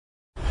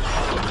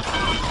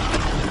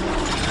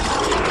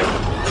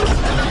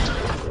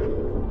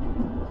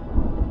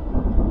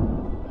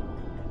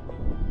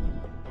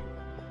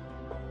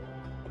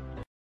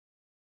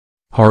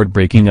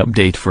Heartbreaking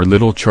update for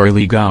little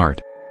Charlie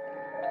Gard.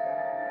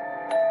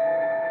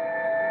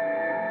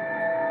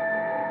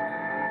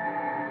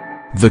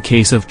 The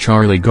case of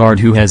Charlie Gard,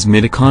 who has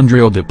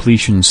mitochondrial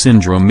depletion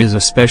syndrome, is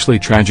especially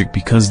tragic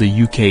because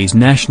the UK's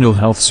National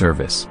Health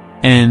Service,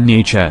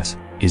 NHS,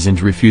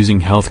 isn't refusing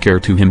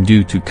healthcare to him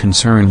due to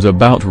concerns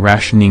about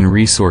rationing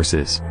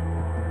resources.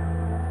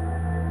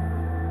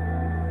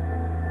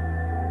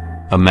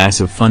 A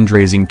massive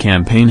fundraising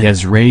campaign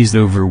has raised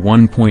over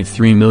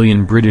 £1.3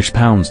 million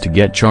to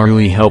get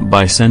Charlie help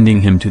by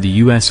sending him to the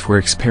US for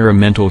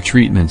experimental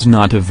treatments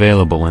not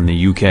available in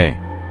the UK.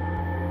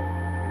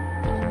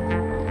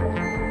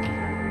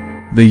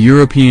 The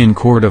European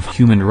Court of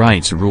Human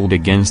Rights ruled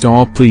against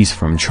all pleas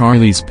from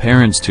Charlie's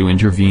parents to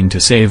intervene to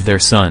save their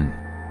son.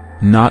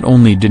 Not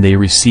only did they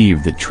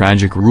receive the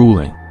tragic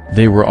ruling,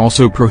 they were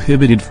also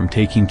prohibited from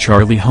taking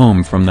Charlie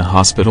home from the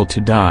hospital to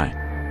die.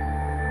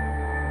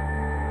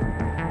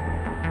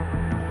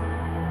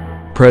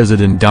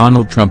 President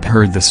Donald Trump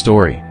heard the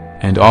story,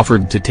 and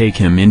offered to take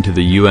him into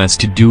the US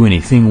to do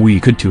anything we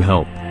could to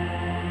help.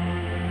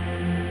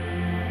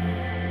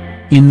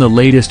 In the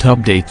latest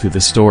update to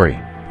the story,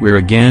 we're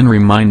again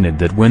reminded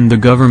that when the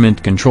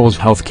government controls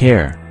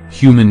healthcare,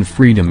 human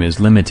freedom is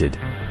limited.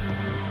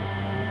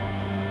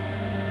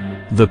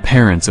 The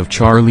parents of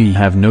Charlie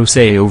have no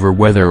say over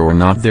whether or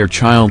not their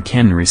child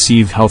can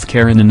receive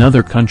healthcare in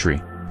another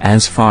country,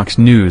 as Fox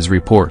News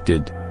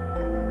reported.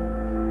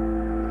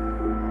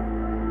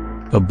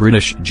 A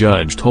British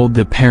judge told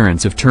the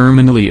parents of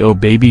terminally ill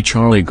baby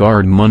Charlie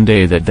Gard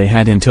Monday that they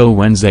had until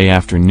Wednesday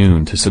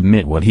afternoon to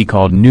submit what he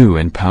called new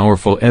and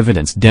powerful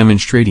evidence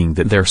demonstrating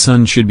that their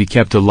son should be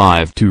kept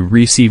alive to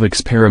receive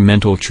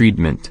experimental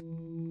treatment.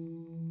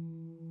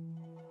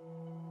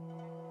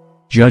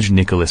 Judge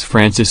Nicholas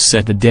Francis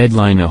set the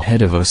deadline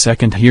ahead of a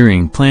second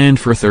hearing planned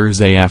for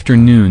Thursday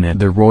afternoon at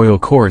the Royal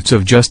Courts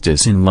of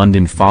Justice in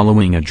London,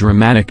 following a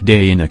dramatic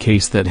day in a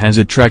case that has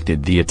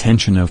attracted the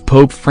attention of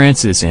Pope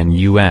Francis and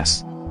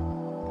U.S.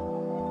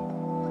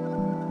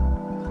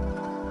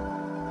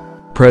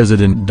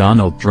 President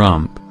Donald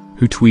Trump,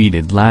 who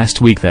tweeted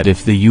last week that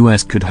if the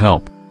U.S. could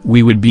help,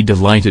 we would be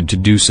delighted to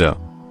do so.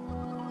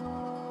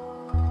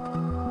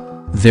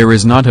 "There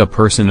is not a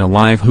person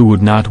alive who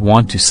would not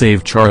want to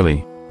save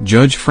Charlie,"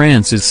 Judge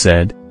Francis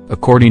said,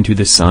 according to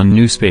the Sun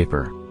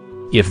newspaper.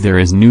 "If there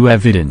is new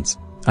evidence,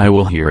 I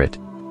will hear it.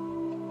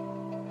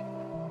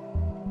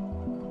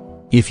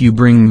 If you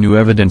bring new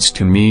evidence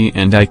to me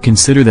and I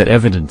consider that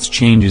evidence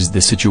changes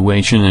the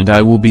situation, and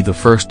I will be the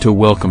first to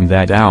welcome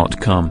that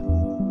outcome."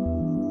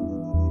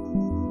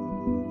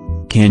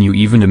 Can you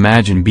even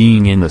imagine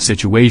being in the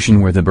situation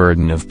where the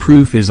burden of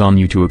proof is on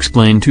you to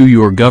explain to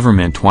your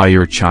government why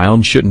your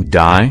child shouldn't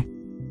die?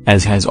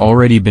 As has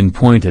already been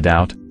pointed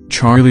out,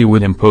 Charlie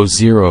would impose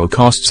zero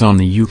costs on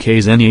the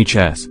UK's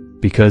NHS,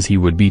 because he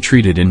would be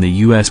treated in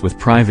the US with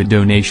private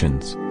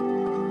donations.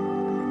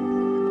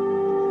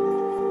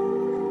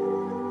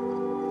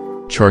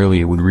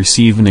 Charlie would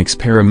receive an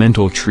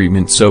experimental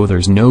treatment, so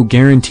there's no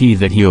guarantee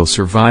that he'll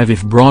survive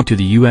if brought to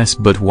the US,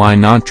 but why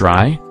not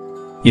try?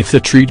 If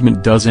the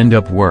treatment does end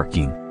up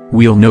working,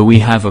 we'll know we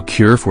have a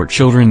cure for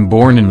children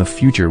born in the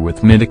future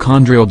with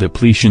mitochondrial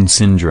depletion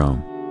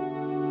syndrome.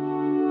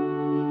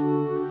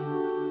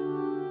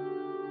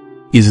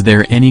 Is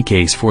there any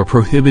case for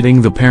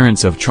prohibiting the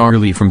parents of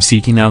Charlie from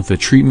seeking out the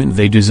treatment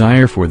they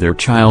desire for their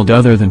child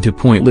other than to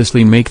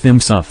pointlessly make them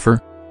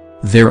suffer?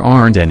 There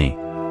aren't any.